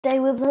Today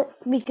we're gonna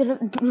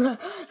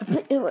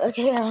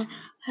okay.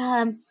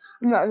 I'm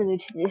not in the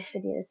mood to do this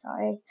video.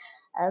 Sorry.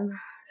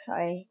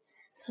 Sorry.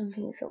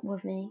 Something's up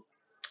with me.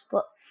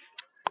 But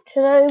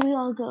today we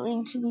are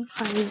going to be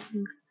playing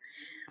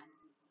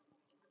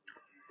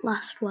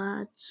Last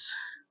Words.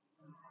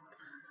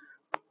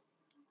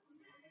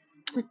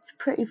 It's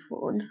pretty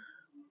fun.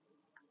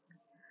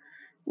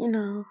 You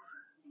know.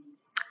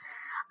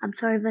 I'm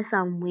sorry if I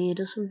sound weird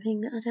or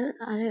something. I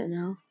don't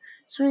know.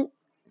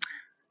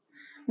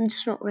 I'm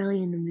just not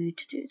really in the mood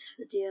to do this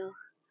video.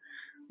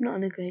 I'm not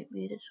in a great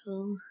mood at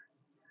all.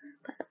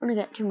 But I don't want to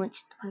get too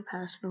much into my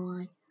personal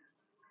life.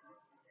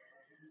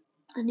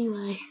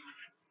 Anyway,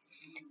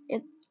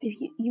 if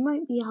you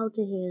might be able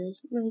to hear this,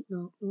 you might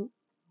not.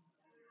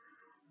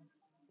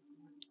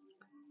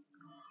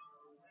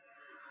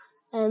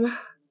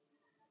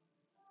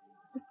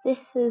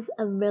 This is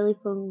a really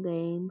fun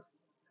game.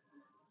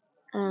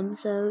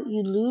 So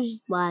you lose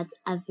words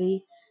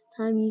every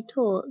time you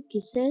talk.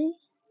 You see?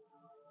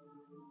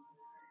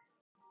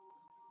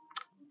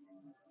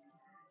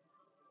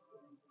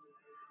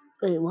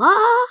 Wait,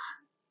 what?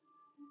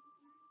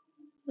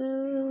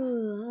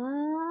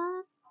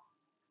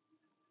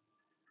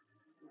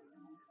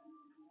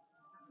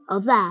 Oh,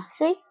 there.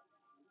 See?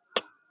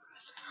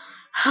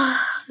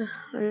 I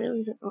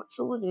really don't know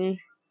what to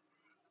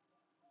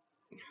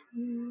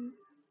do.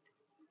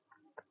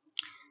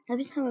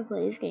 Every time I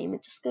play this game,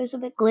 it just goes a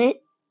bit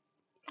glitch.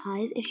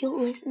 Guys, if you're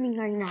listening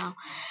right now,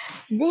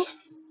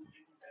 this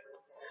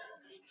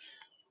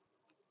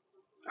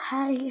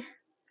I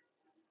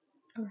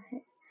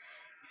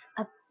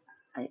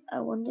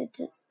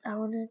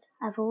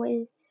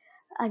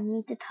I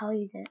need to tell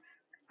you this.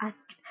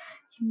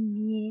 You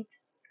need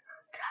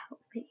to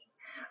help me.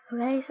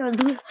 Okay, so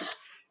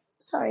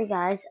sorry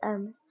guys.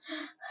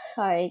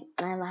 Sorry,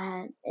 my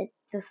head. It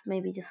just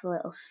maybe just a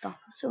little stop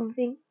or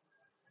something.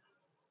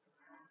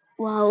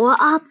 Wow, what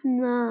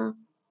happened there?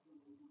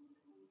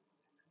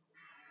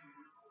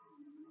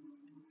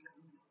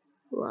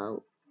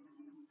 Wow.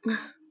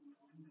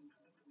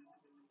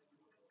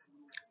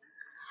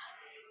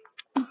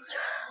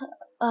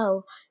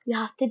 Oh, you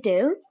have to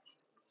do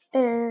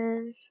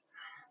is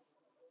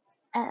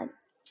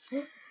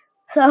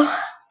so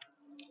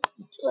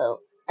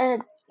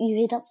you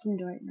hear that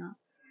thunder right now.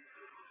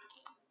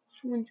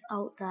 Someone's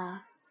out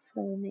there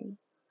for me.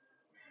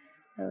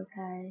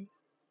 Okay.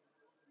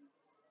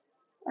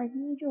 I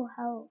need your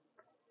help.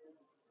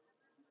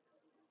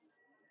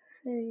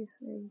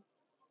 Seriously.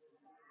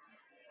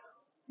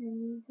 I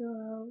need your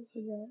help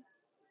with it.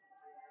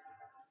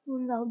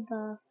 Someone's out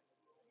there.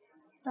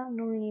 That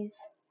noise.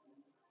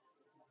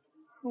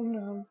 Oh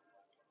no.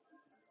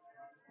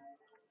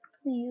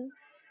 Please.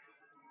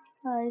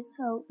 Guys,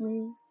 help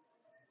me.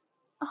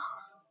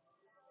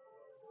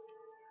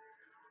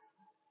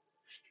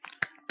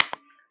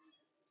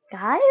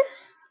 Guys?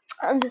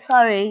 I'm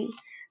sorry.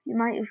 You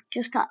might have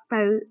just got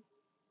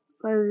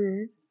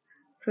frozen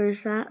for a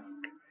sec.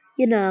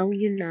 You know.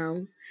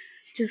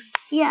 Just,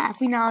 yeah,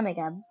 every now and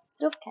again.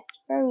 Stuff gets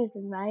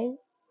frozen, right?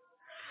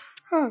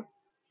 Huh.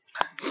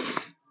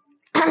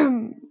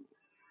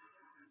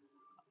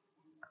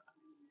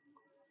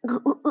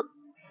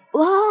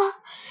 What?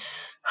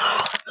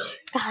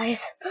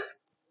 Guys,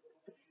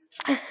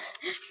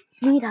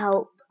 need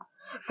help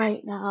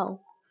right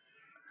now.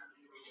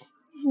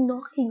 He's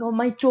knocking on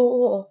my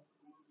door.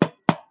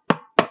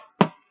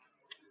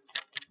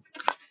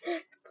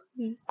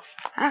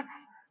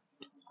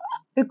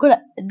 We're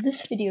gonna end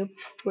this video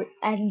before it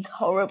ends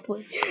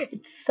horribly.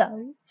 It's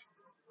so.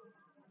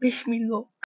 Wish me luck.